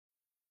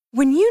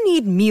When you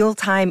need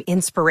mealtime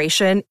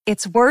inspiration,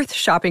 it's worth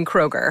shopping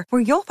Kroger,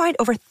 where you'll find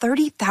over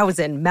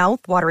 30,000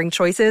 mouth-watering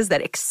choices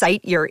that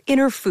excite your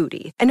inner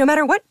foodie. And no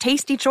matter what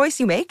tasty choice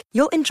you make,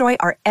 you'll enjoy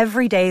our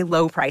everyday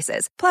low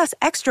prices, plus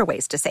extra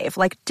ways to save,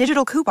 like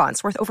digital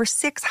coupons worth over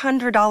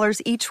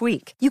 $600 each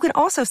week. You can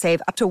also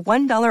save up to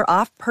 $1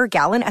 off per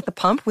gallon at the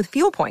pump with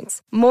fuel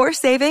points. More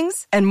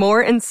savings and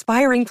more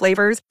inspiring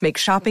flavors make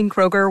shopping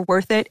Kroger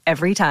worth it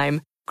every time.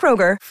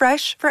 Kroger,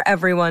 fresh for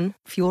everyone.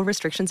 Fuel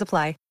restrictions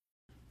apply.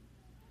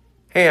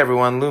 Hey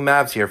everyone, Lou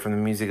Mavs here from the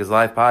Music is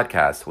Life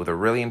podcast with a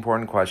really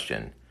important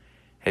question.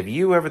 Have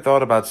you ever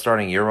thought about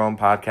starting your own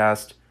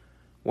podcast?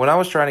 When I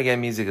was trying to get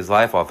Music is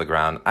Life off the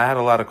ground, I had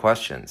a lot of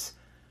questions,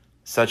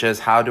 such as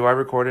how do I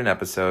record an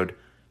episode,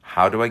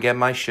 how do I get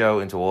my show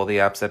into all the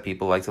apps that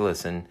people like to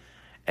listen,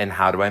 and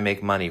how do I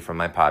make money from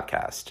my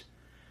podcast?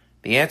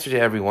 The answer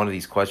to every one of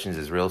these questions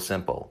is real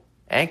simple.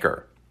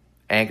 Anchor.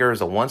 Anchor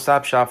is a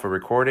one-stop shop for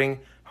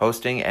recording,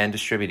 hosting, and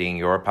distributing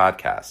your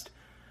podcast.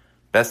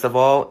 Best of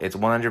all, it's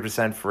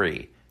 100%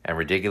 free and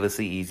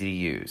ridiculously easy to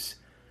use.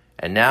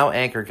 And now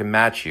Anchor can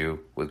match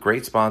you with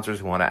great sponsors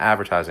who want to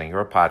advertise on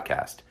your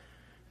podcast.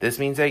 This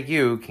means that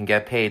you can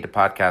get paid to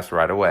podcast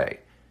right away.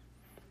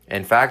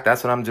 In fact,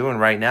 that's what I'm doing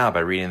right now by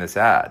reading this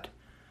ad.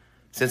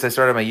 Since I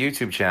started my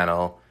YouTube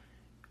channel,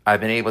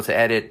 I've been able to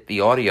edit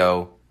the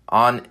audio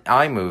on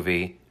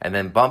iMovie and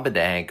then bump it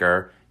to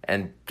Anchor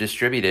and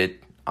distribute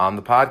it on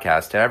the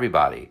podcast to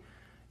everybody.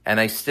 And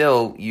I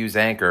still use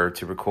Anchor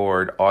to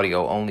record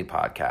audio-only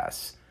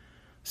podcasts.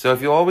 So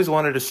if you always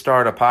wanted to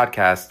start a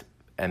podcast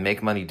and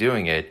make money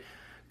doing it,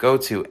 go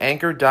to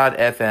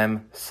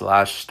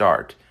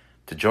anchor.fm/start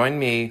to join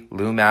me,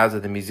 Lou Mavs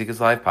of the Music is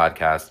Life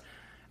podcast,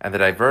 and the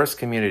diverse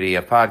community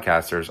of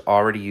podcasters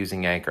already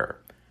using Anchor.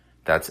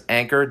 That's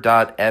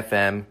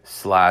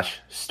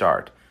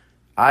anchor.fm/start.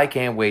 I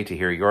can't wait to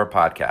hear your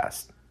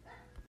podcast.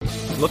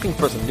 Looking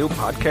for some new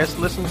podcasts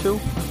to listen to?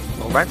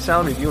 Well, Rat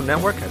Salad Review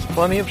Network has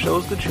plenty of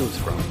shows to choose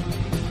from.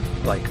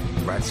 Like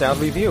Rat Salad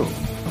Review,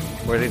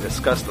 where they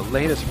discuss the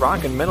latest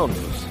rock and metal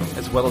news,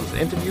 as well as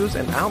interviews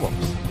and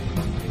albums.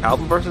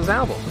 Album vs.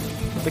 Album,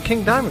 the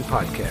King Diamond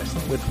Podcast,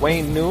 with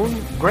Wayne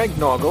Noon, Greg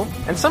Noggle,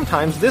 and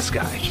sometimes this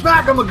guy.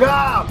 Smack 'em a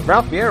gob!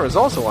 Ralph Vieira is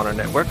also on our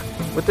network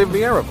with the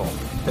Vieira Vault.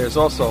 There's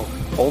also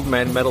Old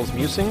Man Metal's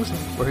Musings,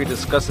 where he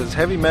discusses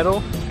heavy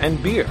metal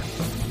and beer.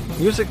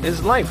 Music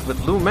is Life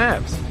with Lou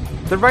Mavs.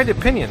 The Right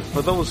Opinion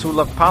for those who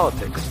love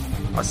politics.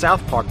 A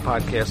South Park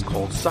podcast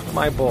called Suck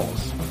My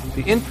Balls.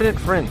 The Infinite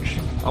Fringe,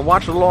 a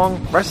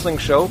watch-along wrestling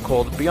show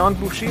called Beyond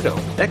Bushido.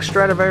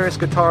 Ex-Stradivarius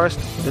guitarist,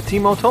 the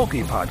Timo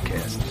Tolkki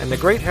podcast. And the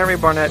great Harry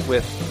Barnett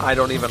with I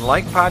Don't Even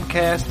Like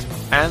Podcasts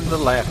and the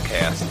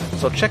Laughcast.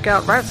 So check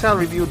out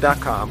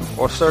ratsaladreview.com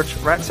or search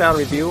Rat Salad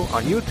Review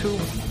on YouTube,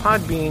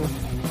 Podbean,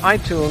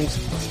 iTunes,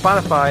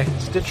 Spotify,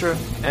 Stitcher,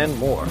 and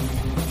more.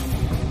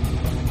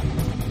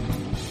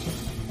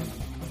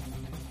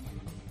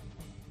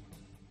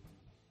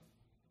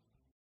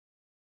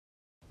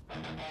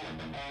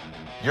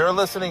 You're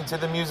listening to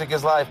the Music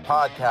is Life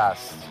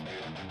podcast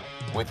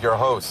with your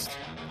host,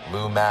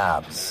 Lou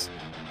Mavs,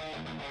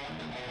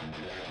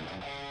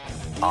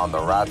 on the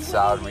Rat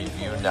Salad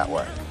Review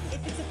Network.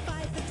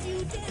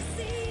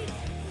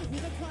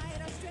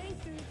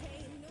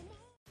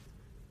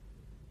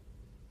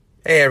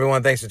 Hey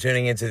everyone, thanks for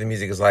tuning into the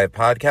Music is Life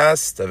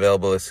podcast,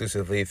 available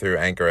exclusively through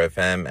Anchor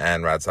FM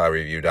and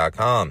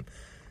ratsaladreview.com.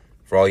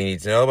 For all you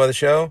need to know about the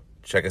show,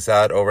 check us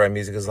out over at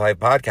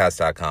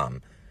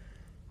musicislifepodcast.com.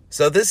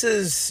 So this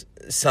is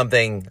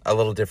something a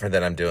little different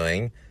that I'm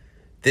doing.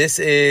 This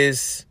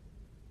is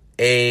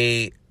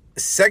a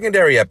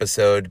secondary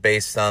episode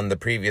based on the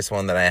previous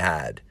one that I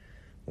had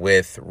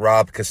with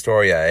Rob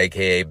Castoria,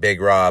 aka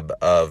Big Rob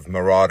of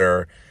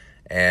Merauder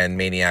and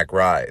Maniac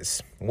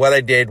Rise. What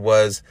I did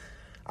was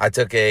I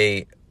took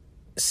out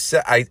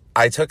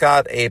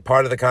a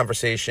part of the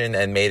conversation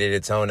and made it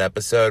its own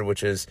episode,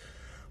 which is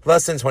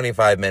less than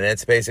 25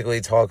 minutes, basically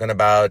talking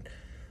about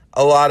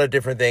a lot of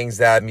different things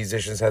that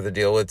musicians have to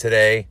deal with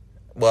today.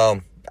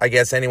 Well, I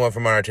guess anyone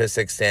from an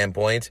artistic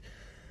standpoint,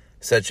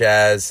 such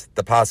as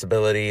the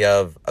possibility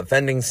of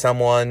offending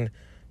someone,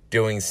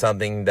 doing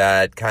something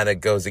that kind of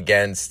goes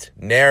against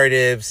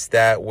narratives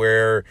that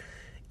we're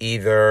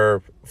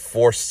either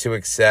forced to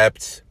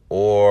accept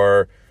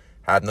or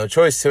have no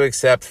choice to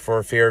accept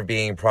for fear of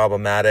being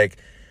problematic.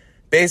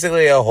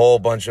 Basically a whole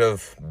bunch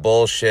of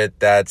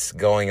bullshit that's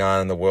going on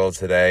in the world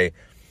today.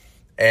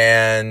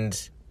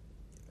 And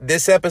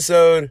this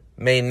episode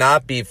may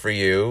not be for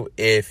you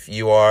if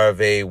you are of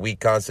a weak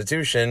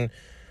constitution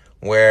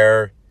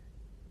where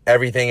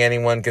everything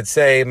anyone could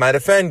say might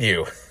offend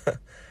you.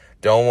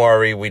 Don't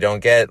worry, we don't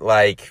get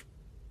like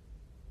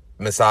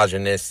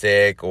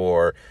misogynistic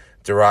or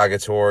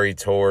derogatory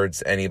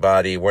towards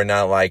anybody. We're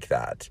not like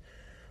that.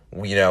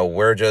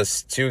 We're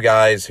just two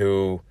guys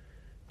who,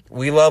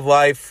 we love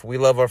life, we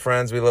love our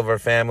friends, we love our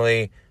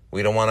family.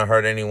 We don't want to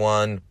hurt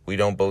anyone. We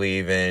don't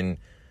believe in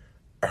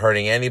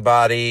hurting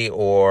anybody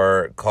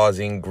or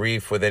causing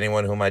grief with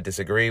anyone who might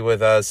disagree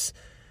with us.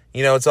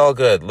 It's all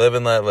good. Live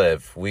and let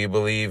live. We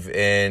believe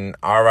in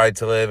our right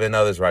to live and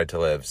others' right to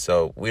live.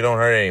 So we don't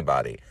hurt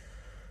anybody.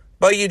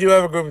 But you do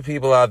have a group of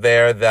people out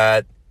there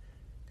that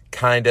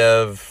kind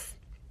of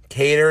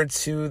cater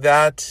to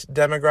that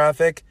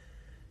demographic.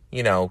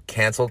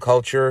 Cancel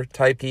culture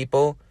type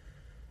people.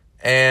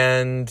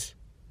 And,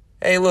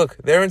 hey, look,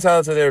 they're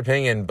entitled to their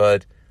opinion,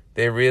 but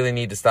they really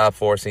need to stop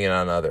forcing it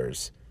on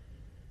others.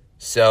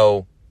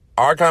 So,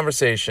 our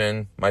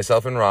conversation,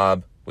 myself and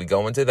Rob, we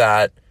go into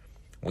that.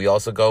 We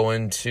also go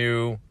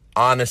into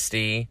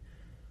honesty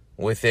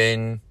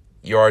within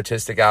your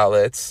artistic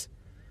outlets.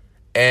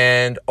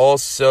 And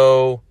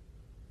also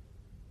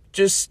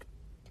just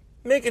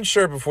making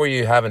sure before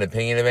you have an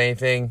opinion of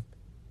anything,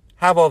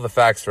 have all the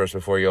facts first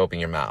before you open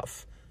your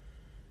mouth.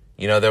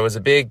 There was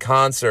a big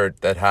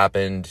concert that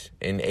happened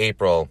in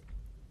April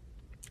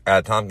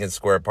at Tompkins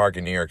Square Park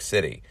in New York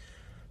City.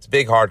 It's a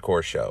big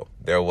hardcore show.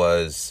 There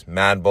was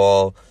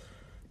Madball,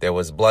 there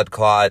was Blood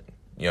Clot,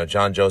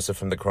 John Joseph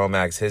from the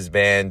Cro-Mags, his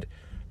band,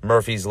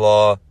 Murphy's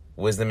Law,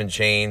 Wisdom in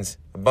Chains,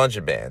 a bunch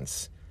of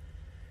bands.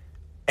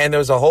 And there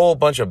was a whole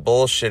bunch of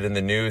bullshit in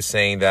the news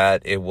saying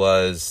that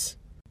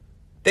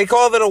they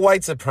called it a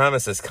white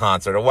supremacist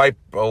concert, a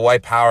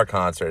white power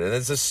concert. And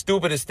it's the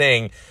stupidest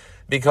thing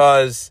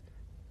because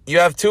you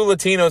have two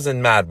Latinos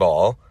in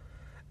Madball,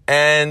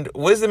 and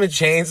Wisdom in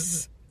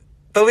Chains,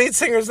 the lead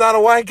singer's not a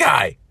white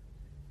guy.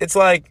 It's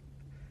like,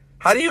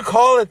 how do you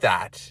call it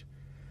that?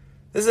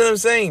 This is what I'm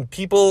saying.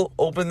 People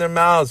open their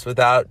mouths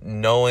without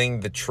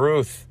knowing the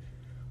truth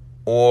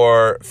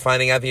or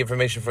finding out the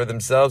information for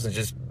themselves and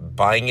just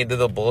buying into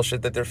the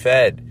bullshit that they're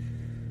fed.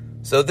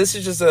 So this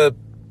is just a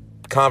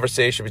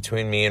conversation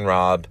between me and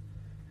Rob.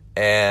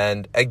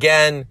 And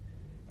again,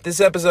 this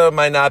episode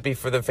might not be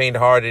for the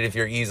faint-hearted if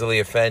you're easily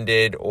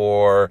offended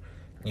or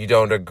you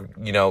don't,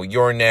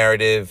 your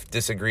narrative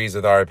disagrees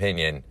with our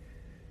opinion.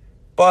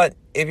 But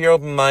if you're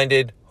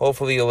open-minded,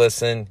 hopefully you'll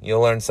listen, you'll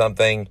learn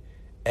something,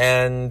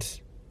 and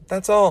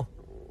that's all.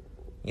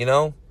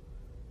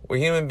 We're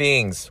human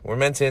beings. We're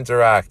meant to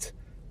interact.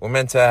 We're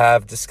meant to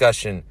have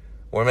discussion.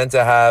 We're meant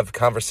to have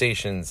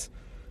conversations.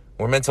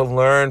 We're meant to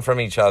learn from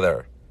each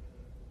other.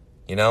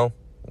 We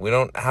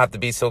don't have to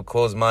be so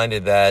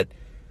close-minded that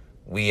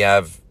we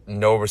have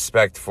no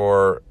respect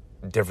for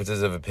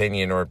differences of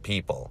opinion or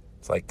people.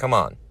 It's like, come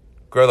on,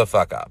 grow the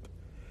fuck up.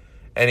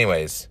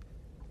 Anyways,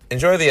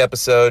 enjoy the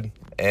episode,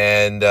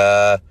 and,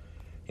 let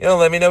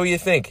me know what you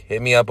think.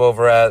 Hit me up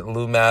over at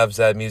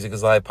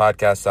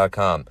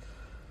loumavs@musicislivepodcast.com.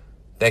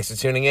 Thanks for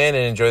tuning in,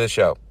 and enjoy the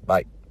show.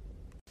 Bye.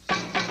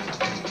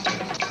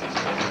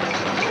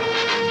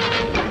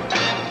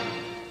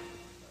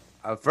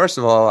 First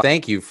of all,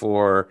 thank you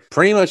for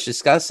pretty much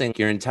discussing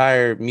your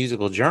entire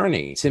musical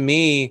journey. To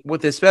me,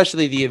 with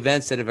especially the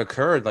events that have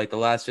occurred like the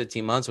last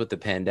 15 months with the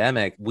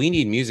pandemic, we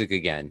need music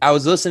again. I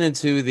was listening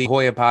to the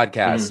Hoya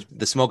podcast,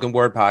 the Smoking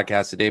Word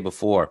podcast the day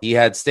before. He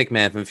had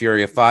Stickman from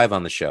Furia 5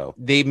 on the show.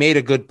 They made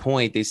a good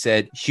point. They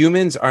said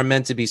humans are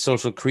meant to be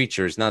social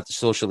creatures, not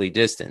socially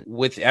distant.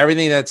 With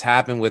everything that's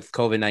happened with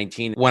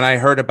COVID-19, when I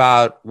heard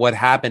about what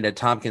happened at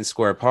Tompkins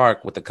Square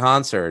Park with the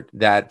concert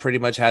that pretty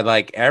much had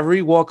like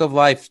every walk of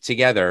life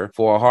together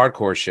for a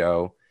hardcore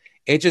show,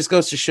 it just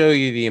goes to show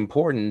you the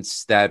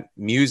importance that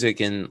music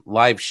and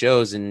live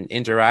shows and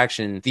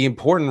interaction, the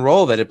important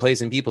role that it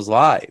plays in people's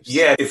lives.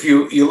 Yeah, if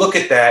you look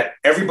at that,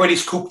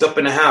 everybody's cooped up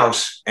in a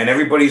house and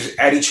everybody's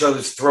at each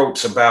other's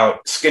throats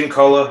about skin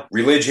color,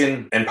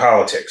 religion, and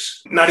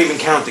politics, not even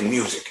counting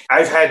music.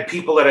 I've had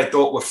people that I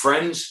thought were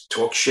friends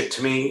talk shit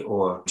to me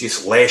or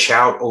just lash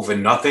out over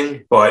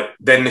nothing, but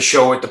then the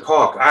show at the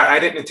park, I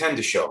didn't attend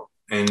the show.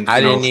 And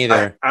I didn't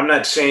either. I'm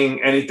not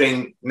saying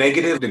anything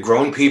negative. The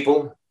grown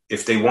people,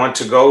 if they want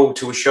to go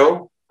to a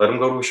show, let them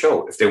go to a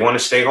show. If they want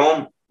to stay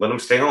home, let them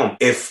stay home.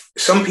 If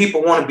some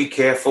people want to be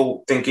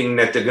careful thinking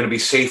that they're going to be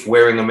safe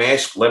wearing a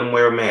mask, let them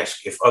wear a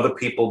mask. If other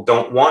people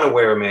don't want to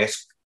wear a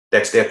mask,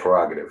 that's their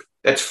prerogative.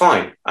 That's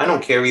fine. I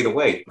don't care either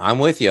way. I'm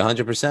with you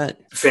 100%.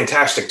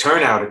 Fantastic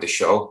turnout at the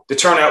show. The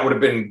turnout would have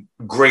been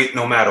great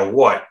no matter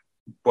what,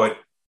 but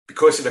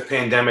because of the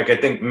pandemic, I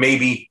think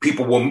maybe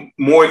people were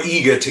more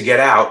eager to get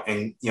out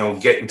and,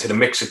 get into the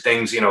mix of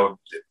things,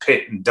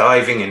 pit and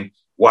diving and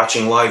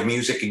watching live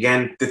music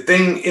again. The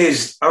thing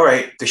is, all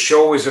right, the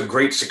show is a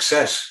great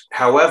success.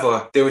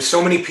 However, there were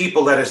so many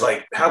people that is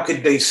like, how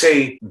could they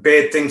say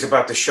bad things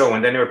about the show?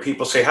 And then there are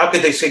people say, how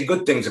could they say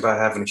good things about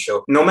having a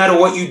show? No matter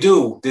what you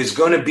do, there's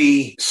going to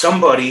be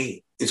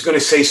somebody is going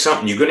to say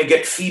something. You're going to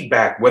get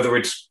feedback, whether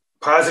it's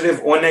positive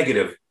or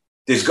negative.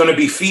 There's going to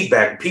be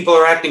feedback. People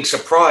are acting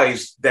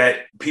surprised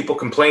that people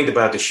complained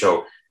about the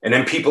show. And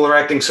then people are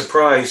acting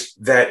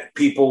surprised that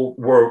people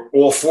were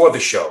all for the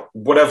show.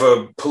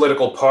 Whatever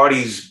political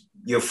parties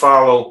you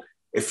follow,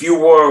 if you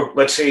were,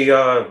 let's say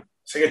a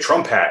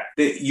Trump hat,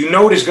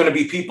 there's going to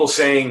be people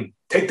saying,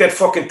 take that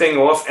fucking thing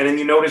off. And then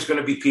there's going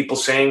to be people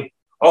saying,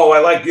 oh, I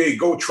like you,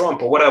 go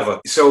Trump or whatever.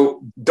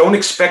 So don't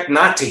expect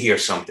not to hear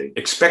something.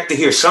 Expect to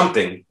hear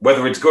something,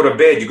 whether it's good or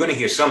bad, you're going to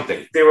hear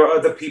something. There are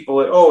other people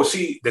that, oh,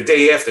 see, the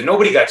day after,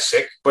 nobody got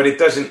sick, but it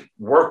doesn't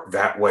work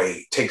that way.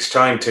 It takes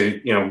time to,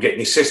 get in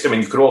your system,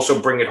 and you could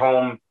also bring it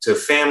home to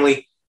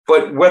family.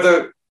 But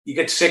whether you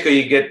get sick or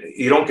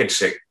you don't get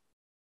sick,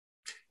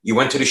 you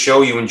went to the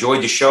show, you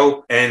enjoyed the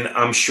show, and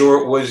I'm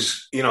sure it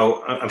was,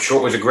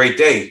 a great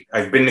day.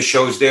 I've been to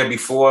shows there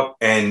before,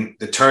 and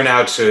the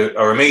turnouts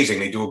are amazing.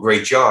 They do a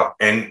great job,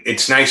 and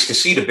it's nice to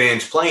see the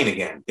bands playing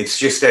again. It's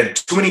just that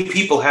too many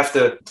people have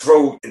to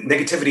throw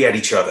negativity at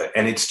each other,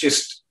 and it's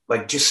just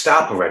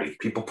stop already.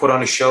 People put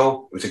on a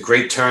show. It was a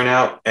great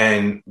turnout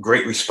and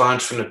great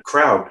response from the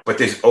crowd. But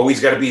there's always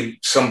got to be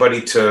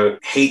somebody to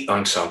hate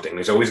on something.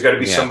 There's always got to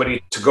be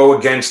somebody to go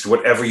against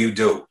whatever you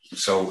do.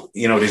 So,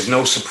 there's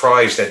no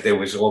surprise that there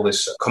was all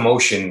this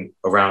commotion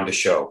around the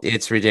show.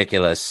 It's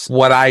ridiculous.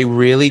 What I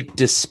really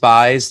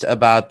despised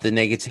about the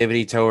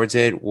negativity towards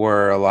it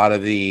were a lot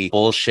of the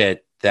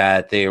bullshit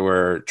that they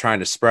were trying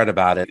to spread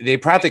about it. They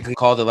practically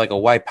called it like a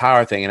white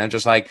power thing. And I'm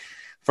just like,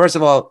 first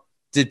of all,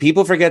 did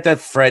people forget that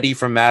Freddie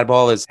from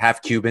Madball is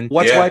half Cuban?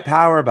 What's white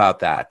power about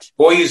that?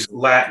 Boy, he's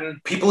Latin.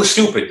 People are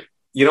stupid.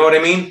 You know what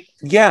I mean?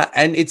 Yeah,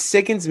 and it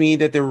sickens me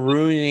that they're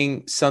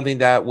ruining something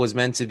that was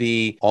meant to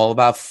be all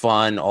about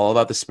fun, all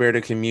about the spirit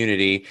of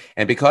community.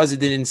 And because it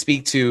didn't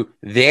speak to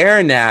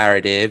their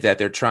narrative that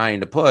they're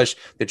trying to push,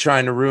 they're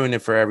trying to ruin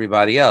it for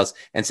everybody else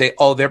and say,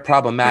 oh, they're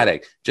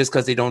problematic just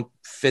because they don't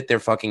fit their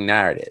fucking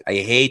narrative. I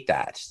hate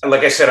that.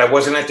 Like I said, I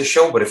wasn't at the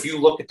show, but if you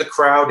look at the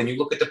crowd and you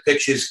look at the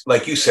pictures,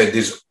 like you said,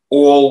 there's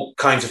all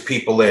kinds of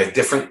people there,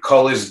 different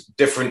colors,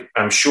 different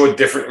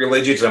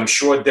religions, I'm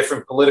sure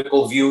different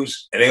political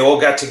views, and they all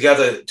got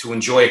together to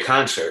enjoy a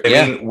concert. I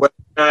mean, whether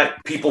or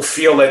not people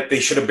feel that they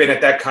should have been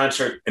at that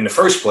concert in the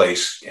first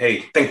place, hey,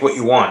 think what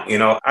you want.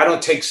 I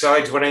don't take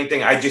sides with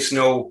anything. I just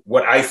know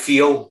what I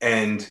feel,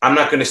 and I'm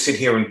not going to sit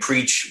here and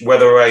preach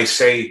whether I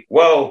say,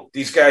 well,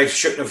 these guys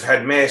shouldn't have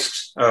had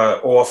masks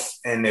off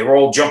and they were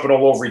all jumping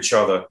all over each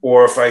other,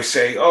 or if I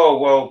say, oh,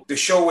 well, the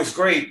show was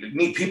great,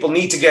 people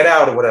need to get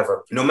out or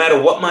whatever. No matter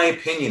what my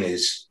opinion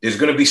is, there's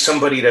going to be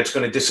somebody that's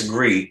going to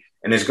disagree,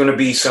 and there's going to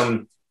be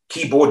some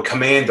keyboard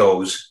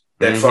commandos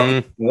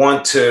that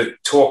want to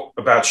talk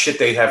about shit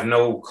they have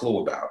no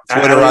clue about.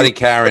 Twitterati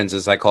Karens,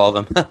 as I call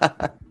them.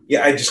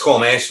 Yeah, I just call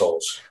them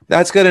assholes.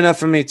 That's good enough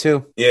for me,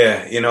 too.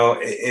 Yeah,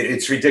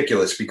 it's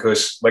ridiculous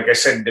because, like I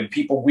said, the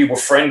people we were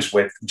friends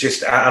with,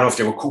 I don't know if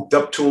they were cooped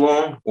up too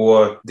long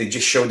or they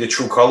just showed their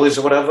true colors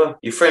or whatever.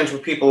 You're friends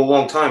with people a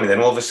long time, and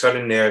then all of a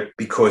sudden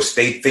because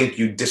they think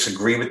you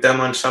disagree with them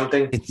on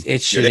something.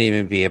 It shouldn't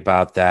even be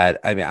about that.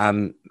 I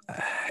mean,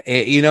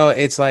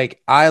 it's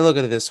like, I look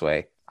at it this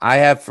way. I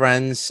have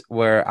friends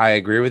where I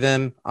agree with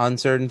them on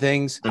certain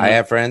things. I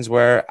have friends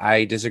where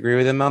I disagree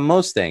with them on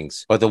most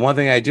things. But the one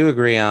thing I do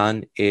agree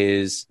on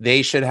is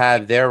they should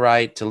have their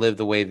right to live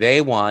the way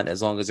they want,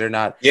 as long as they're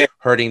not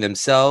hurting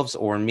themselves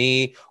or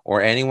me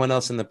or anyone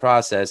else in the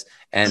process.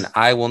 And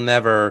I will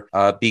never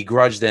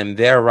begrudge them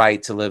their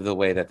right to live the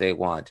way that they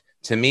want.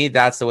 To me,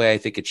 that's the way I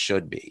think it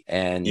should be.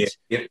 And,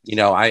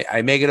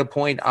 I make it a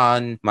point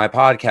on my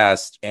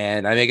podcast,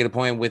 and I make it a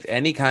point with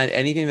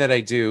anything that I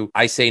do.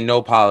 I say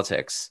no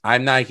politics.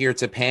 I'm not here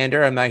to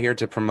pander. I'm not here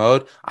to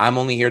promote. I'm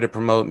only here to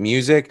promote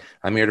music.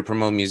 I'm here to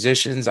promote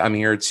musicians. I'm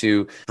here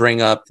to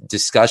bring up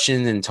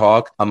discussion and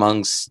talk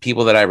amongst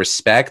people that I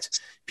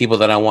respect, people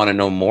that I want to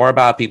know more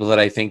about, people that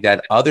I think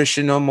that others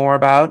should know more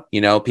about,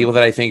 people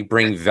that I think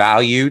bring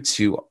value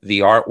to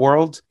the art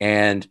world.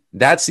 And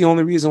that's the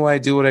only reason why I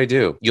do what I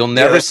do. You'll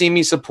never see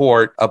me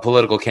support a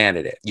political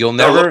candidate. You'll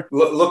never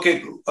look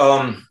at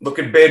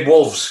Bad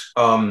Wolves.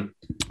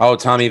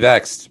 Tommy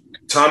Vext.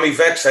 Tommy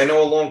Vext, I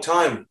know a long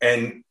time.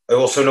 And I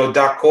also know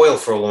Doc Coyle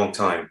for a long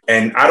time.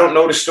 And I don't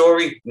know the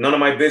story, none of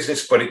my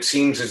business, but it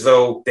seems as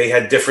though they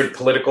had different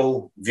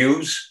political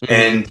views.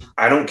 And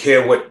I don't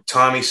care what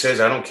Tommy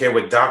says. I don't care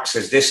what Doc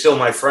says. They're still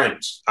my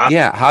friends.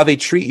 How they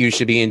treat you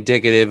should be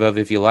indicative of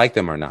if you like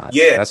them or not.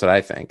 Yeah. That's what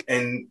I think.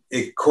 And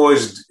it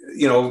caused,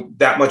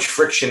 that much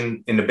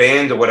friction in the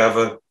band or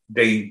whatever.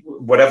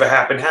 Whatever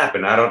happened.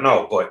 I don't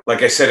know. But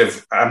like I said,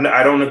 if I'm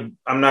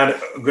not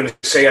going to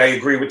say I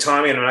agree with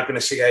Tommy, and I'm not going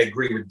to say I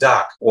agree with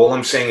Doc. All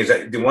I'm saying is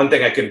that the one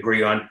thing I could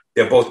agree on,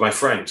 they're both my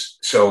friends.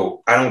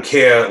 So I don't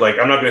care. Like,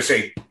 I'm not going to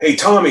say, hey,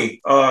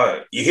 Tommy,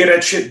 you hear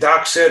that shit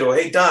Doc said? Or,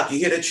 hey, Doc, you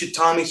hear that shit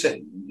Tommy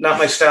said? Not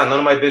my style. None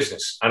of my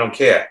business. I don't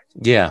care.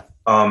 Yeah.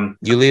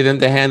 You leave them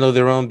to handle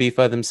their own beef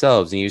by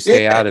themselves, and you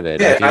stay out of it.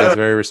 I think that's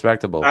very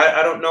respectable.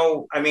 I don't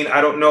know. I mean,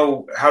 I don't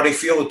know how they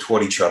feel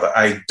toward each other.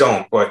 I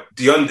don't. But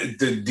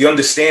the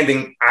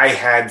understanding I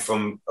had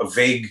from a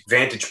vague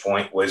vantage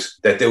point was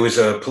that there was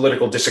a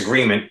political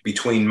disagreement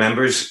between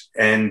members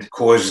and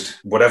caused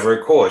whatever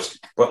it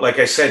caused. But like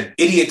I said,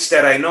 idiots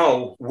that I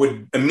know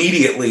would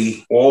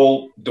immediately,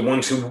 all the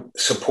ones who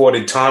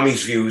supported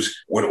Tommy's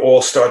views would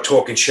all start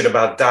talking shit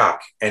about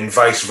Doc, and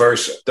vice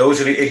versa.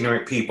 Those are the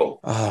ignorant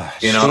people.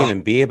 Shouldn't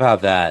even be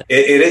about that.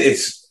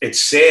 It's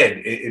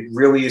sad. It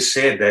really is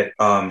sad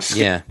that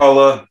skin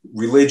color,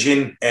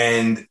 religion,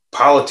 and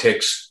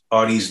politics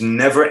are these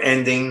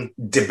never-ending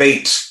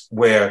debates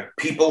where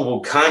people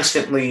will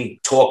constantly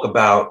talk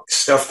about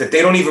stuff that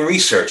they don't even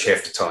research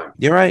half the time.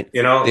 You're right.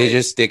 You know,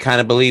 They kind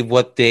of believe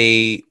what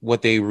they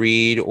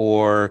read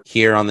or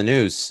hear on the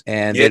news,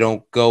 and Yeah. they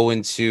don't go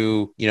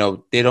into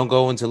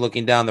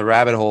looking down the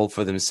rabbit hole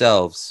for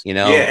themselves.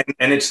 Yeah,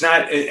 and it's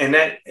not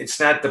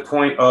the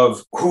point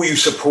of who you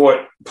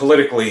support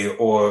politically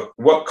or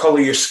what color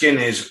your skin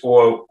is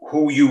or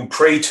who you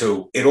pray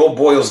to. It all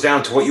boils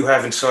down to what you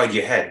have inside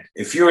your head.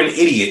 If you're an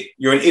idiot,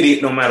 you're an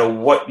idiot no matter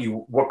what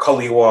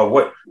color you are,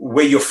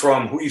 where you're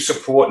from, who you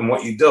support, and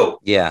what you do.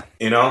 Yeah.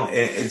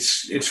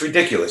 It's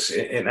ridiculous,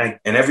 and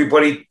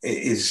everybody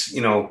is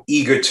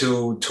eager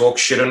to talk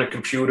shit on a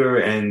computer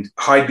and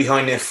hide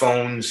behind their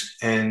phones,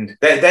 and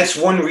that's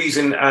one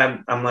reason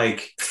I'm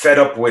like fed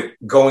up with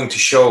going to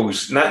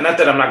shows. Not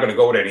that I'm not going to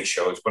go to any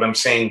shows, but I'm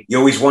saying you're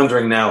always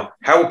wondering now,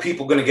 how are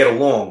people going to get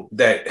along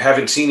that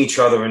haven't seen each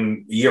other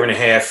in a year and a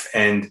half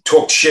and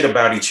talked shit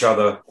about each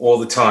other all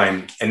the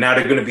time, and now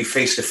they're going to be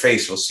face to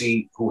face. We'll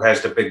see who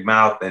has the big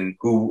mouth and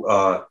who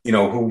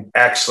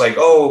acts like,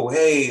 oh,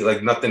 hey,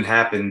 like nothing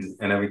happened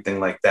and everything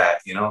like that,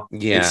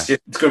 Yeah. It's going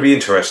to be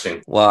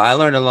interesting. Well, I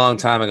learned a long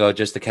time ago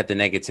just to cut the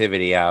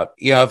negativity out.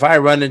 If I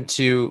run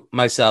into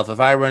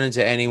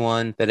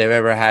anyone that I've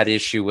ever had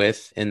issue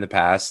with in the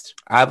past,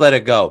 I've let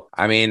it go.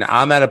 I mean,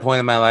 I'm at a point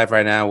in my life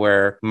right now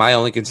where my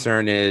only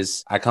concern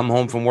is I come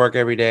home from work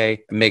every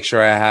day, make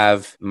sure I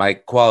have my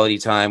quality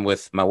time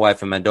with my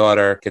wife and my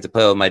daughter, get to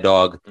play with my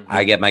dog. Mm-hmm.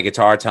 I get my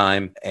guitar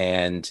time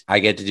and I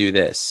get to do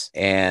this.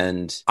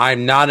 And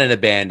I'm not in a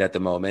band at the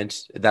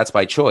moment. That's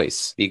by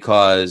choice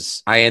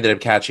because I ended up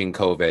catching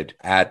COVID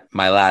at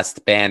my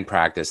last band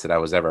practice that I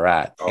was ever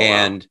at. Oh,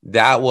 and wow.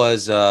 that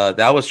was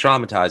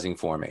traumatizing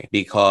for me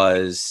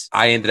because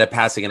I ended up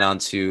passing it on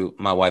to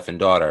my wife and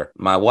daughter.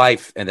 My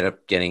wife ended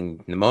up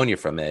getting pneumonia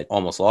from it,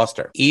 almost lost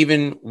her.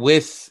 Even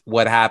with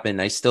what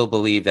happened, I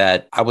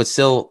would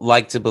still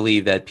like to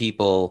believe that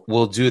people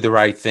will do the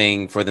right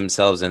thing for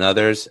themselves and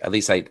others. At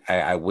least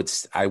I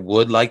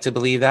would like to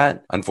believe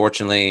that.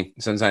 Unfortunately,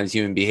 sometimes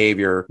human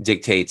behavior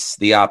dictates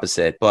the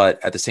opposite.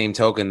 But at the same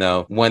token,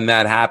 though, when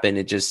that happened,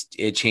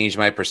 it changed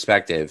my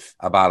perspective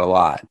about a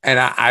lot. And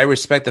I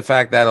respect the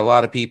fact that a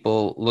lot of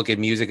people look at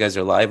music as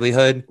their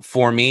livelihood.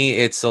 For me,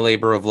 it's a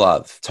labor of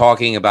love.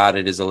 Talking about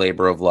it is a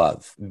labor of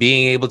love.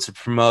 Being able to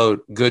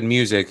promote good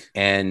music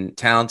and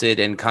talented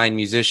and kind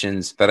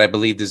musicians that I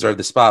believe deserve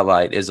the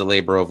spotlight is a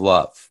labor of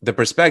love. The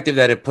perspective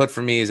that it put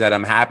for me is that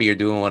I'm happier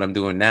doing what I'm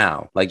doing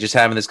now. Like just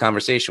having this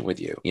conversation with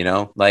you,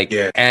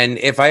 And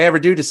if I ever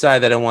do decide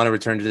that I want to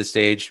return to the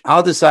stage,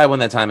 I'll decide when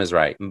that time is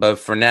right. But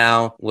for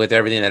now, with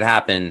everything that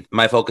happened,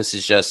 my focus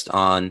is just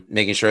on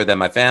making sure that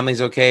my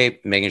family's okay,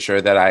 making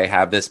sure that I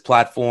have this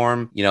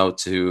platform,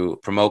 to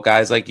promote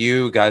guys like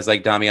you, guys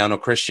like Damiano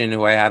Christian,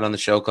 who I had on the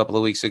show a couple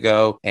of weeks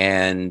ago.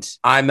 And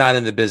I'm not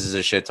in the business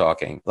of shit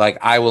talking. Like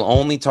I will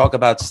only talk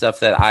about stuff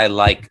that I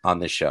like on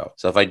the show.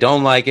 So if I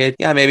don't like it,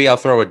 maybe I'll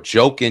throw a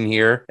joke in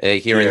here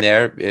and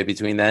there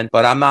between then.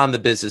 But I'm not in the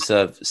business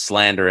of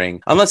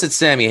slandering, unless it's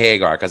Sammy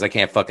Hagar, because I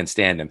can't fucking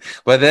stand him.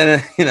 But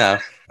then,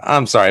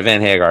 I'm sorry,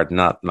 Van Hagar,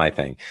 not my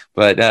thing.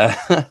 But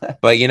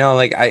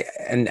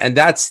and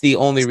that's the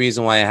only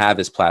reason why I have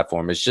this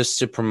platform is just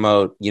to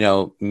promote,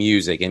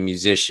 music and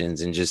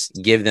musicians and just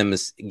give them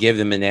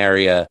an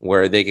area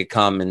where they could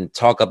come and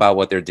talk about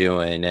what they're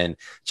doing and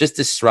just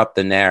disrupt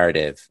the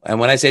narrative. And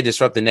when I say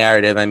disrupt the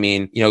narrative, I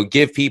mean,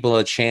 give people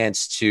a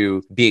chance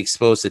to be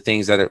exposed to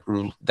things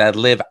that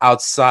live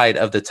outside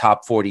of the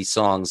top 40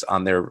 songs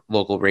on their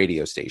local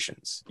radio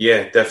stations.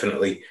 Yeah,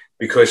 definitely.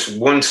 Because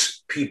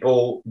once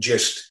people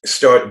just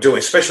start doing,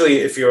 especially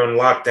if you're in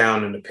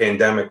lockdown in the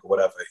pandemic or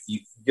whatever, you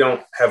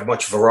don't have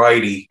much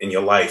variety in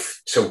your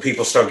life. So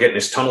people start getting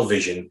this tunnel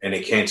vision and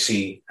they can't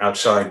see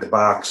outside the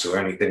box or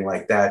anything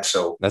like that.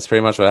 So that's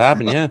pretty much what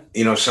happened.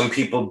 Yeah. Some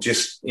people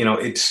just,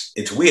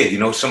 it's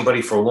weird,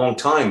 somebody for a long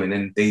time and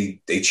then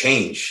they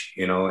change,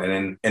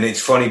 and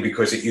it's funny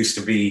because it used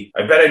to be,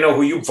 I bet I know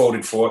who you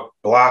voted for,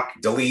 block,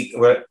 delete,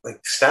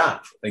 like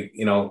stop. Like,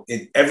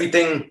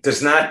 everything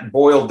does not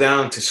boil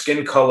down to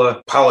skin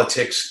color,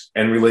 politics,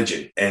 and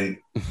religion. And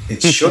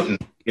it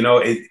shouldn't,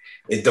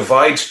 it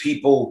divides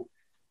people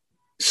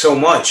so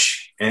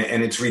much,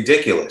 and it's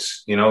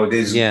ridiculous.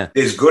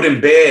 There's good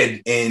and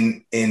bad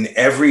in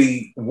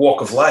every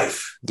walk of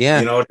life.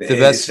 Yeah,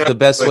 the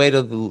best way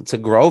to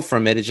grow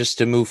from it is just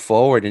to move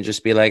forward and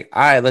just be like,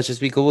 all right, let's just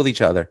be cool with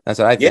each other. That's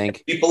what I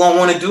think. People don't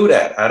want to do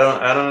that. I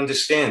don't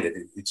understand it.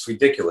 It's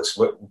ridiculous.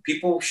 What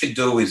people should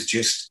do is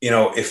just,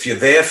 if you're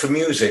there for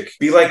music,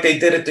 be like they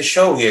did at the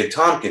show here at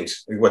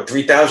Tompkins.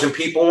 3,000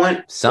 people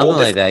went? Something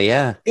like that,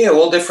 yeah. Yeah,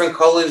 all different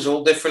colors,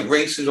 all different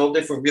races, all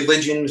different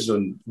religions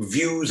and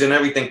views and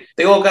everything.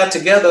 They all got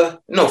together.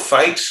 No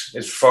fights,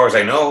 as far as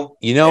I know.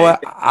 You know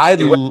what? I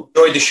enjoyed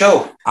the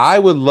show. I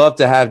would love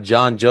to have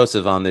John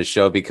Joseph on this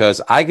show because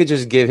I could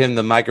just give him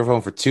the microphone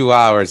for 2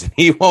 hours and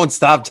he won't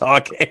stop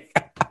talking.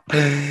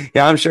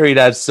 Yeah, I'm sure he'd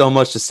have so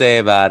much to say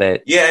about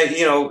it. Yeah,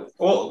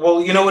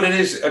 well, you know what it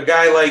is? A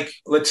guy like,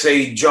 let's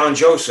say, John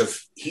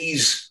Joseph,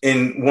 he's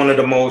in one of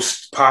the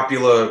most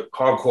popular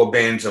hardcore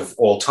bands of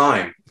all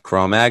time.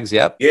 Cro-Mags,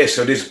 yep. Yeah,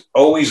 so there's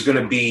always going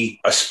to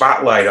be a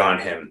spotlight on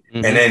him.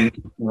 Mm-hmm. And then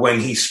when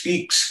he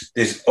speaks,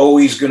 there's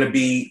always going to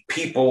be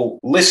people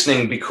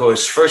listening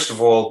because, first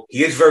of all,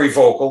 he is very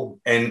vocal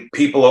and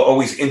people are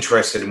always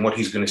interested in what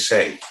he's going to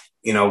say.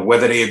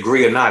 Whether they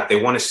agree or not,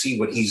 they want to see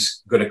what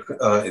he's going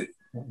to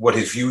what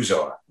his views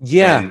are.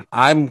 Yeah,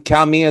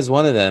 count me as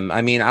one of them.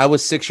 I mean, I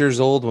was 6 years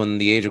old when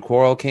The Age of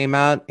Quarrel came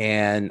out,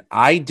 and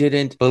I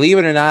didn't, believe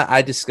it or not,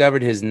 I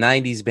discovered his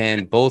 90s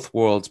band, Both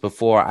Worlds,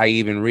 before I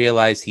even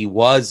realized he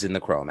was in the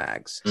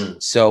Cro-Mags.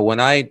 So when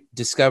I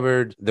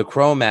discovered the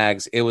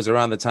Cro-Mags, it was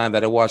around the time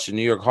that I watched a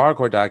New York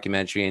hardcore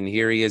documentary, and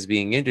here he is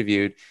being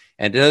interviewed.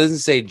 And it doesn't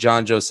say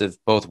John Joseph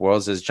Both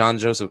Worlds, it says John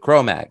Joseph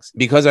Cro-Mags.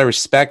 Because I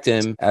respect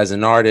him as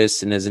an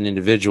artist and as an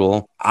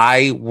individual,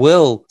 I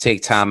will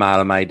take time out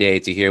of my day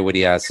to hear what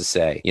he has to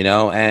say,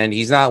 and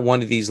he's not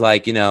one of these,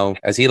 like,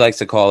 as he likes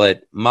to call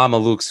it, Mama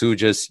Lukes who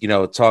just,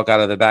 talk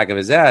out of the back of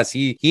his ass.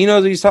 He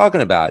knows what he's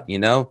talking about,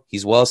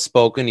 he's well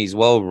spoken, he's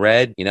well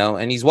read,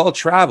 and he's well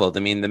traveled.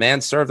 I mean, the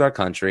man served our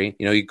country,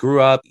 he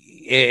grew up.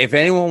 If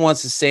anyone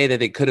wants to say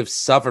that they could have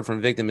suffered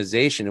from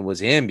victimization, it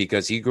was him,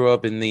 because he grew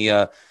up in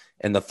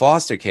the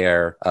foster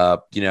care,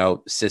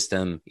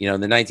 system,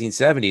 in the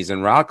 1970s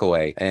in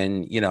Rockaway.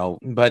 And,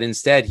 but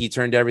instead he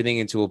turned everything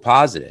into a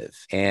positive.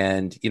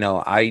 And,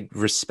 I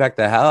respect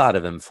the hell out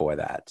of him for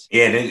that.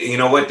 Yeah. And you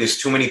know what? There's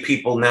too many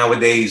people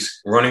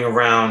nowadays running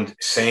around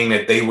saying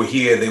that they were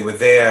here, they were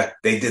there,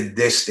 they did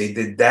this, they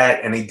did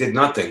that, and they did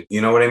nothing.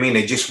 You know what I mean?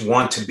 They just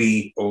want to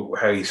be,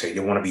 how do you say, they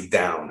want to be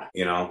down,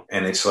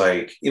 and it's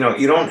like,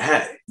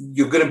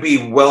 you're going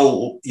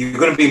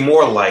to be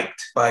more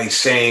liked by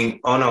saying,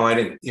 oh no, I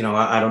didn't,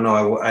 I don't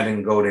know. I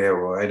didn't go there,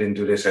 or I didn't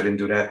do this. I didn't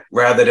do that.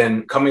 Rather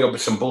than coming up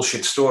with some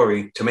bullshit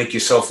story to make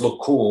yourself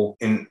look cool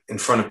in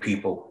front of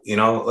people,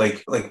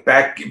 like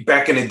back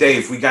in the day,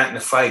 if we got into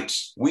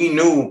fights, we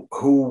knew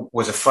who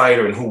was a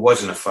fighter and who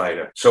wasn't a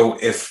fighter. So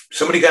if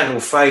somebody got into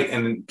a fight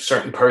and a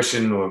certain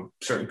person or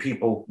certain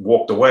people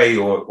walked away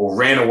or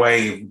ran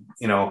away,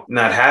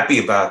 not happy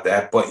about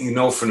that, but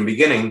from the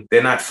beginning,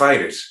 they're not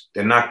fighters.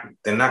 They're not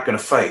going to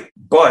fight.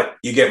 But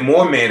you get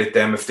more mad at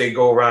them if they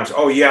go around and say,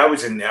 oh yeah, I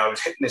was in there, I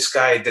was hitting this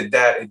guy, I did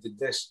that, I did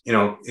this.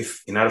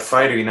 If you're not a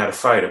fighter, you're not a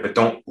fighter. But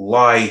don't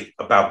lie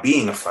about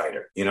being a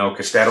fighter,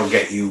 because that'll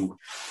get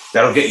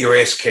your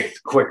ass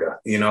kicked quicker,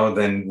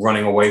 than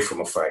running away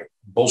from a fight.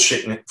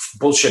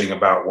 Bullshitting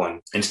about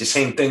one. And it's the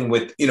same thing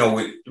with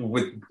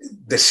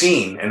the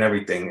scene and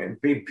everything.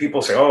 And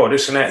people say, oh,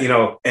 this and that,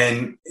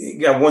 and you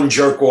got one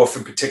jerk off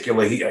in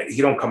particular.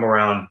 He don't come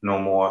around no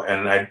more.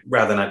 And I'd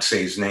rather not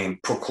say his name.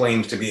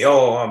 Proclaims to be,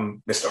 oh,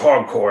 I'm Mr.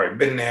 Hardcore. I've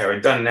been there.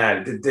 I've done that.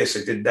 I did this.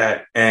 I did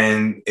that.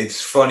 And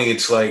it's funny.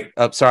 It's like,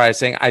 sorry, I was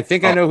saying, I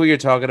think I know who you're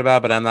talking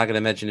about, but I'm not going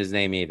to mention his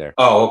name either.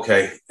 Oh,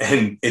 okay.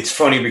 And it's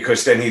funny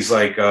because then he's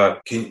like,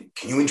 can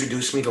you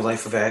introduce me to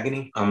Life of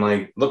Agony? I'm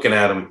like looking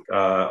at him.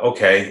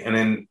 Okay. And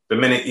then the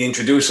minute you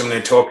introduce them,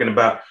 they're talking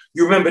about,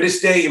 you remember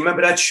this day, you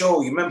remember that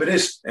show, you remember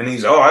this. And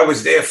he's, I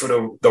was there for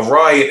the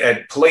riot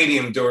at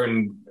Palladium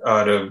during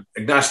the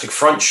Agnostic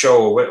Front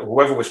show, or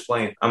whoever was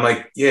playing. I'm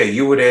like, yeah,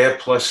 you were there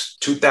plus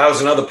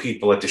 2,000 other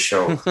people at the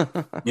show.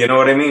 You know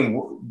what I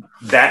mean?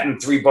 That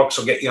and $3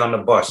 will get you on the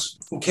bus.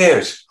 Who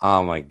cares?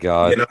 Oh my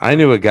God. I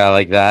knew a guy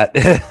like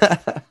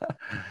that.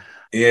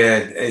 Yeah,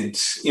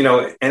 it's,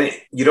 and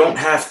you don't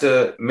have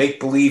to make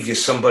believe you're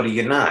somebody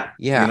you're not.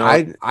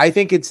 Yeah, I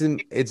think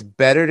it's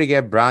better to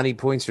get brownie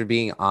points for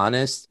being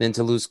honest than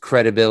to lose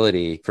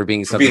credibility for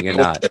being something you're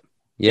not.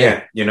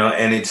 Yeah.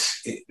 And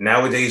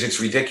nowadays it's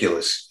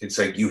ridiculous. It's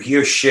like you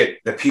hear shit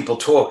that people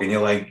talk and you're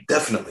like,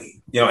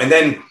 definitely, and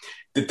then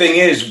the thing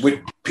is with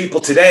people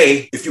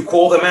today, if you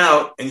call them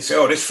out and you say,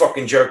 oh, this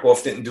fucking jerk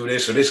off didn't do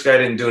this or this guy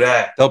didn't do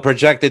that, they'll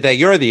project it that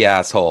you're the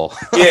asshole.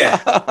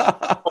 Yeah.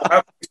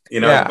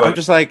 But I'm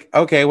just like,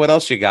 okay, what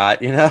else you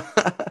got?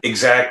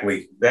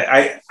 Exactly.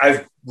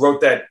 I've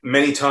wrote that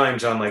many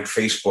times on like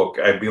Facebook.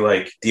 I'd be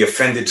like the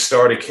offended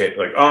starter kit,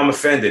 like, oh, I'm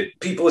offended.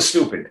 People are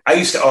stupid. I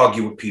used to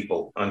argue with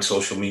people on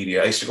social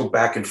media. I used to go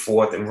back and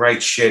forth and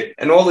write shit.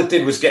 And all it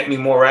did was get me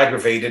more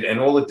aggravated.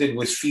 And all it did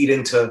was feed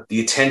into the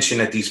attention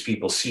that these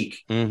people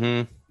seek.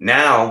 Mm-hmm.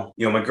 Now,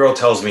 my girl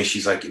tells me,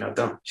 she's like, she's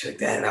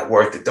like, not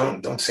worth it.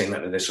 Don't say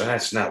nothing to this.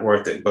 That's not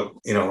worth it. But,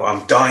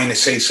 I'm dying to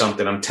say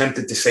something. I'm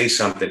tempted to say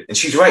something. And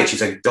she's right.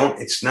 She's like,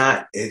 it's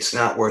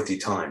not worth your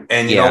time.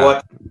 And you know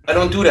what? I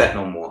don't do that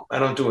no more. I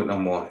don't do it no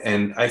more.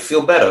 And I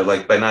feel better,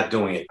 like, by not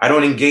doing it. I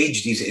don't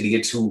engage these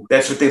idiots who,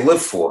 that's what they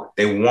live for.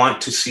 They want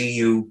to see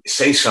you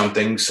say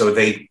something so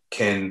they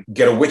can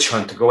get a witch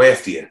hunt to go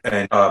after you.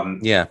 And,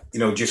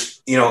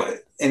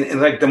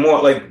 and like the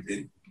more, like,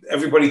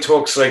 everybody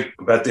talks like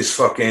about this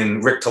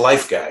fucking Rick to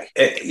Life guy.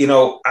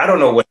 I don't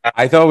know what.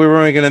 I thought we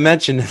weren't going to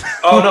mention.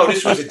 Oh no,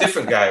 this was a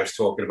different guy I was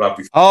talking about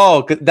before.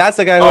 Oh, that's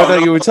the guy who I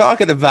thought you were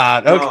talking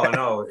about. Okay.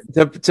 No,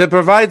 To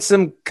provide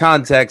some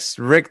context,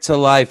 Rick to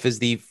Life is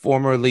the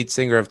former lead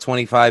singer of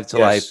 25 to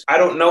Life. I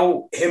don't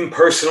know him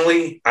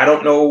personally. I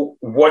don't know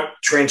what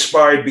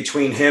transpired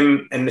between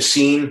him and the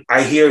scene.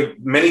 I hear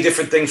many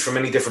different things from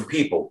many different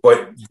people.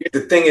 But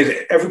the thing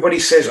is, everybody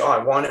says, oh,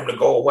 I want him to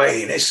go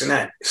away and this and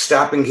that.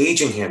 Stop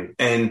engaging him.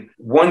 And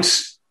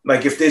once...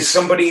 Like if there's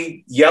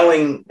somebody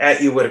yelling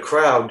at you with a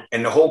crowd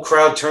and the whole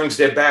crowd turns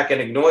their back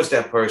and ignores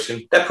that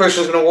person's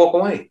going to walk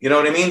away. You know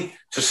what I mean?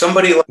 So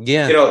somebody, like,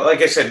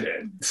 like I said,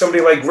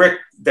 somebody like Rick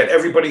that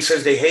everybody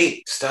says they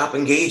hate, stop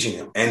engaging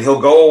him and he'll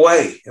go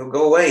away. He'll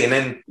go away. And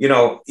then,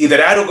 either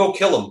that or go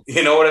kill him.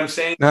 You know what I'm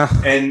saying? No,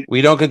 and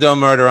we don't condone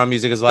murder on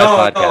Music is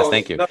Life podcast.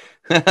 Thank you.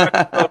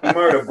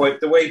 Murder,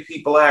 but the way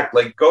people act,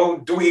 like go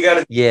do what you got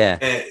to do.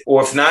 Yeah.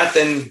 Or if not,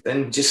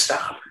 then just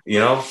stop.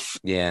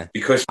 Yeah,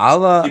 because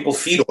people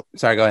feed off.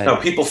 Sorry, go ahead. No,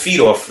 people feed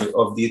off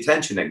of the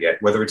attention they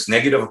get, whether it's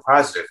negative or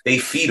positive. They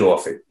feed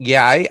off it.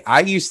 Yeah, I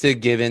used to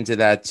give into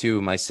that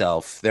too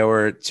myself. There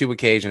were 2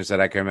 occasions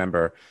that I can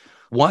remember.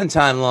 One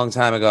time, a long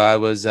time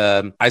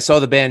ago, I saw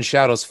the band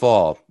Shadows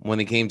Fall when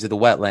they came to the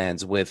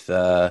Wetlands with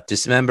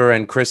Dismember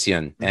and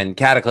Christian, and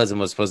Cataclysm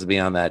was supposed to be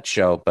on that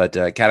show, but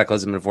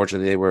Cataclysm,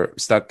 unfortunately, they were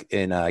stuck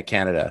in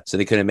Canada, so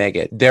they couldn't make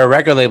it. Their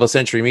record label,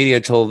 Century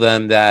Media, told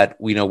them that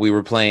we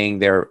were playing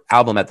their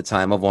album at the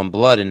time, Of One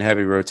Blood, in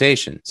heavy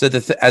rotation. So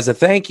as a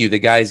thank you, the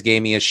guys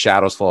gave me a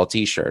Shadows Fall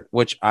t-shirt,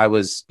 which I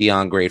was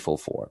beyond grateful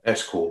for.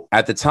 That's cool.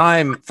 At the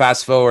time,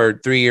 fast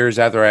forward 3 years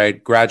after I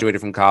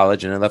graduated from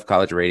college and I left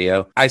college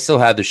radio, I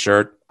still had the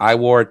shirt. I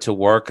wore it to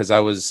work because I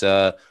was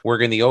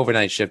working the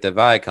overnight shift at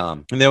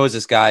Viacom. And there was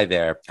this guy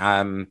there.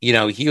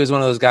 He was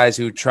one of those guys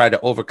who tried to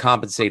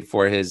overcompensate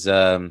for his,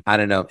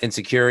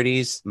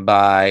 insecurities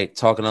by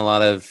talking a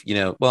lot of,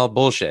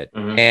 bullshit.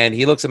 Mm-hmm. And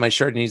he looks at my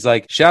shirt and he's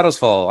like, Shadows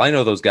Fall. I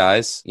know those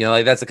guys.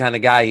 That's the kind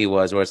of guy he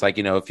was, where it's like,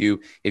 if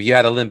you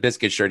had a Limp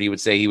Bizkit shirt, he would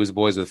say he was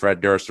boys with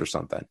Fred Durst or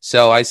something.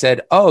 So I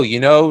said, oh,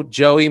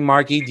 Joey,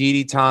 Marky, Dee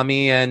Dee,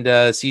 Tommy, and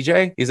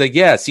CJ? He's like,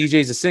 yeah,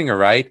 CJ's a singer,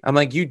 right? I'm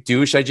like, you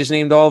douche. I just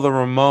named all the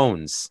Ramones.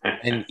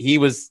 And he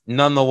was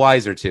none the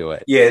wiser to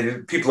it. Yeah,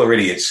 people are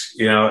idiots,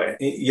 and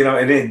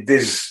then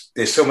there's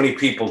so many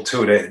people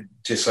too that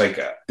just like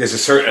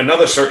there's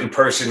another certain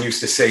person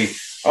used to say,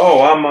 oh,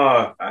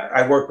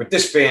 I work with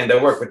this band,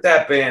 I work with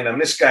that band, I'm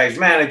this guy's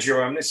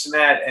manager, I'm this and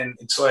that, and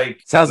it's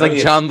like sounds like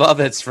John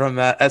Lovitz from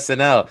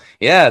SNL.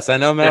 Yes, I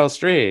know Meryl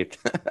Streep.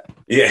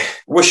 Yeah,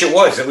 wish it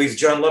was. At least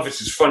John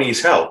Lovitz is funny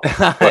as hell.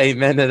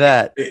 Amen to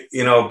that.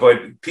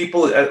 But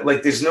people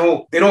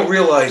they don't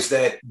realize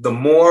that the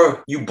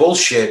more you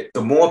bullshit,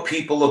 the more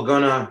people are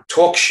gonna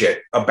talk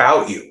shit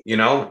about you.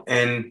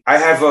 And I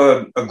have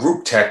a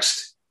group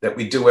text that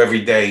we do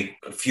every day,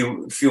 a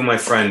few of my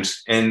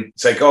friends, and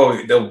it's like,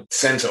 oh, they'll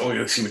send,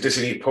 you see what this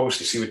idiot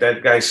posted, see what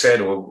that guy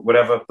said, or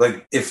whatever.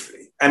 Like,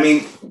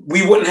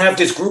 we wouldn't have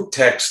this group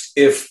text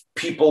if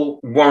people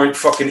weren't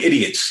fucking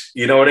idiots.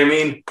 You know what I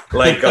mean?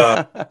 Like,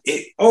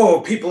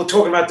 people are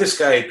talking about this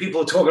guy,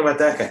 people are talking about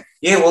that guy.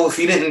 Yeah, well, if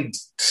he didn't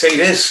say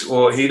this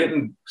or he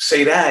didn't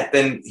say that,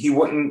 then he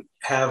wouldn't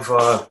have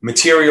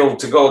material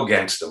to go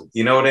against him.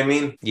 You know what I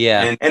mean?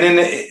 Yeah. And then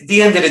at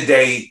the end of the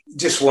day,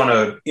 just want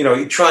to,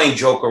 you try and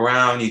joke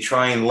around, you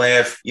try and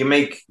laugh, you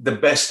make the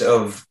best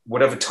of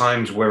whatever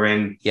times we're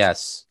in.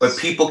 Yes. But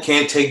people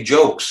can't take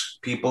jokes.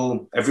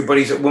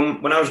 Everybody's,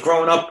 when I was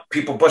growing up,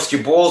 people bust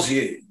your balls,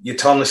 you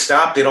tell them to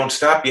stop, they don't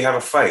stop, you have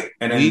a fight.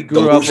 And then we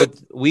grew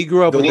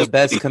up with the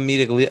best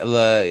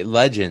comedic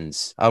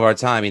legends of our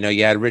time.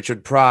 You had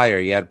Richard Pryor,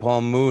 you had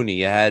Paul Mooney,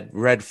 you had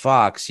Red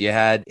Fox, you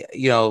had,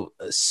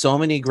 so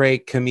many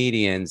great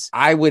comedians.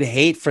 I would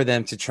hate for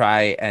them to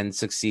try and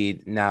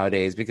succeed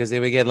nowadays because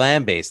they would get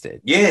lambasted.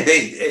 Yeah,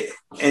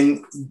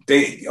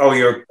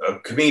 you're a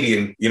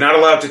comedian. You're not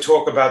allowed to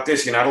talk about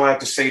this. You're not allowed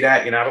to say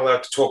that. You're not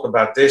allowed to talk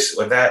about this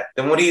or that.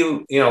 Then what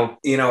do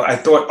I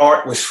thought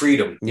art was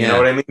freedom. You know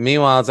what I mean?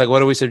 Meanwhile, it's like,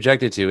 what are we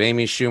subjected to?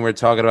 Amy Schumer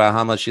talking about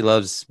how much she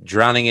loves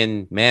drowning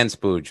in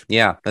man-spooge.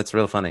 Yeah, that's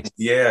real funny.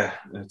 Yeah,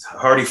 it's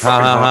hardy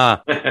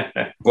fucking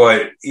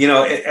But,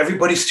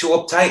 everybody's too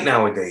uptight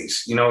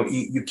nowadays.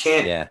 You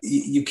can't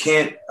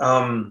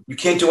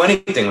do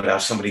anything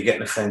without somebody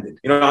getting offended.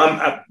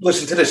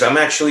 Listen to this. I'm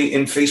actually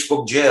in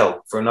Facebook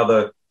jail for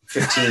another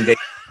 15 days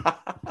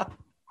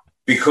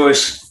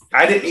because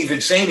I didn't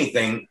even say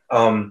anything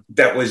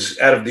that was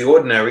out of the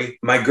ordinary.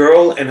 My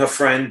girl and her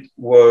friend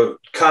were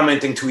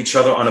commenting to each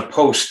other on a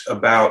post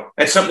about,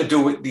 it had something to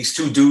do with these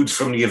 2 dudes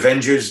from the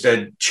Avengers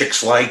that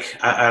chicks like.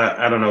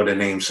 I don't know their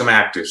names, some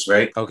actors,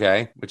 right?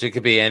 Okay, which it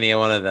could be any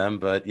one of them,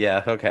 but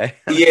yeah, okay.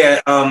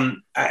 Yeah,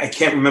 I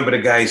can't remember the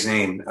guy's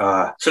name.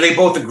 So they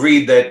both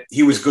agreed that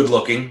he was good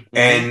looking. Mm-hmm.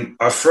 And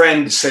our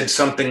friend said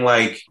something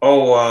like,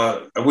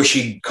 I wish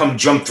he'd come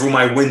jump through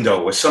my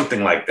window or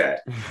something like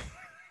that.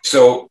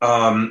 So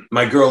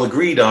my girl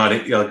agreed on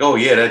it. Oh,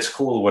 yeah, that's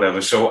cool or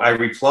whatever. So I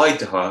replied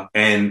to her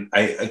and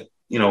I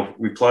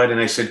replied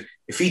and I said,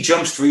 if he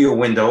jumps through your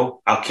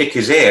window, I'll kick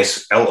his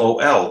ass,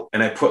 LOL.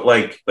 And I put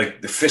like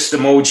the fist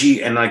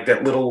emoji and like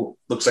that little,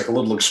 looks like a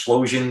little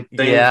explosion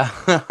thing. Yeah.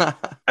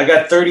 I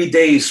got 30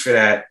 days for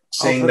that,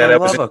 saying that I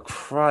was love of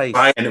Christ.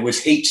 and it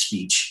was hate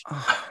speech.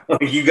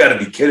 You got to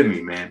be kidding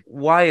me, man.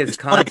 Why has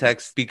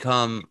context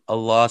become a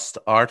lost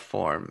art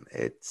form?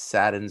 It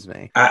saddens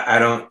me. I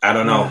don't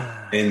know.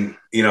 And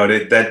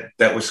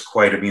that was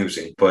quite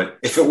amusing. But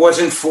if it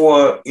wasn't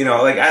for,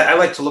 like I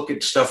like to look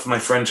at stuff my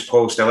friends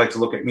post. I like to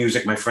look at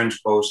music my friends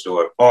post,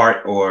 or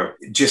art, or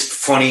just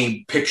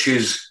funny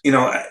pictures.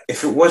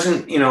 If it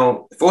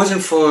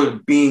wasn't for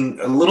being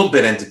a little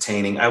bit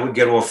entertaining, I would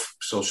get off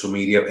social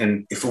media.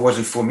 And if it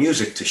wasn't for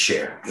music to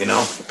share,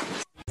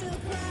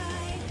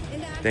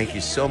 Thank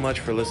you so much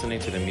for listening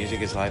to the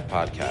Music is Life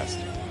podcast.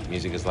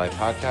 Music is Life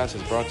podcast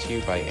is brought to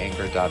you by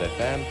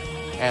Anchor.fm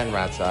and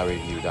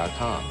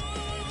RatSalReview.com.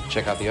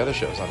 Check out the other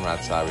shows on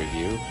RatSal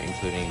Review,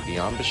 including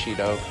Beyond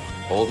Bushido,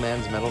 Old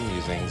Man's Metal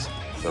Musings,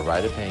 The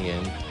Right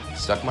Opinion,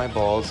 Suck My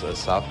Balls, a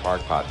South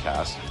Park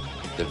podcast,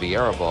 The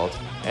Vieira Vault,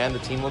 and the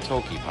Timo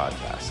Tolkki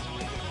podcast.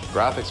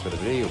 Graphics for the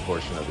video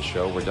portion of the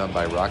show were done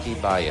by Rocky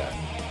Baya.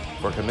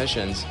 For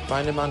commissions,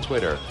 find him on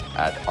Twitter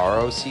at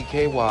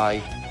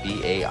ROCKYBAIA.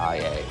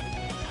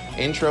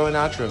 Intro and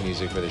outro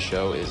music for the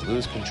show is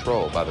Lose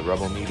Control by the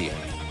Rebel Medium,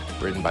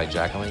 written by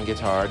Jacqueline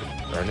Guitard,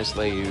 Ernest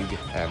Leug,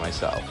 and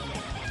myself.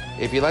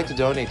 If you'd like to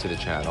donate to the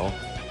channel,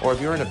 or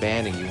if you're in a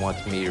band and you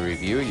want me to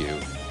review you,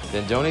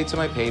 then donate to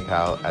my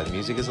PayPal at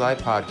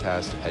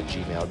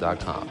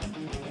musicisLifepodcast@gmail.com.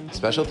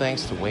 Special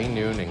thanks to Wayne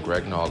Noon and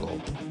Greg Noggle,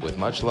 with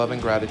much love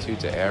and gratitude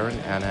to Aaron,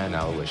 Anna, and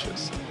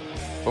Aloysius.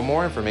 For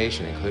more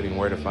information, including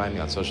where to find me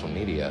on social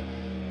media,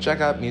 check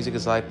out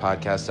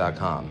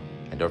musicisLifepodcast.com.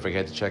 And don't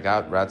forget to check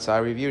out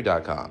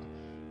RatSalReview.com.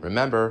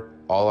 Remember,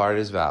 all art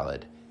is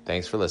valid.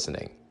 Thanks for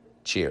listening.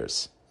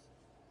 Cheers.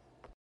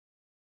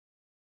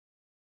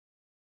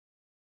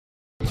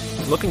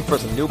 Looking for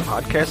some new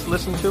podcasts to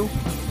listen to?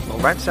 Well,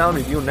 Rat Salad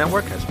Review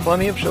Network has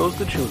plenty of shows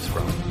to choose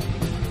from.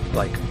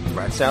 Like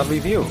Rat Salad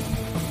Review,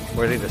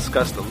 where they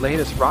discuss the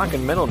latest rock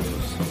and metal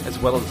news, as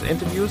well as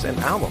interviews and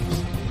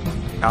albums.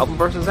 Album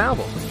versus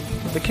Album,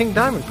 the King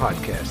Diamond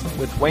podcast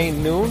with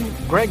Wayne Noon,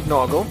 Greg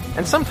Noggle,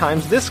 and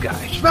sometimes this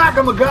guy. Smack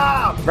him a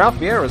gob! Ralph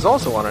Vieira is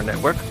also on our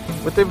network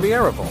with the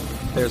Vieira Vault.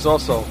 There's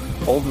also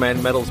Old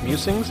Man Metal's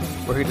Musings,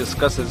 where he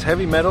discusses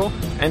heavy metal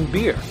and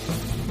beer.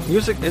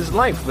 Music is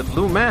Life with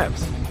Lou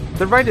Mavs.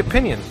 The Right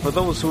Opinion for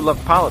those who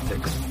love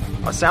politics.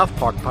 A South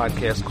Park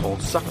podcast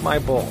called Suck My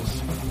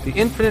Balls. The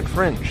Infinite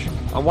Fringe,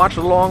 a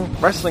watch-along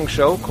wrestling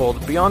show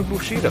called Beyond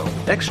Bushido,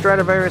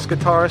 ex-Stradivarius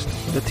guitarist,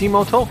 the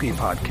Timo Tolkki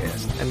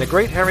podcast, and the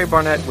great Harry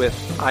Barnett with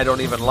I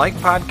Don't Even Like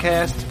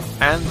Podcasts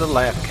and the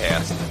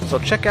Laughcast. So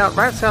check out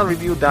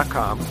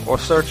RatSalReview.com or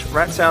search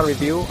Rat Salad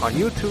Review on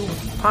YouTube,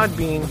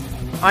 Podbean,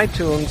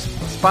 iTunes,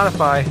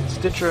 Spotify,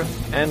 Stitcher,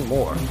 and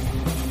more.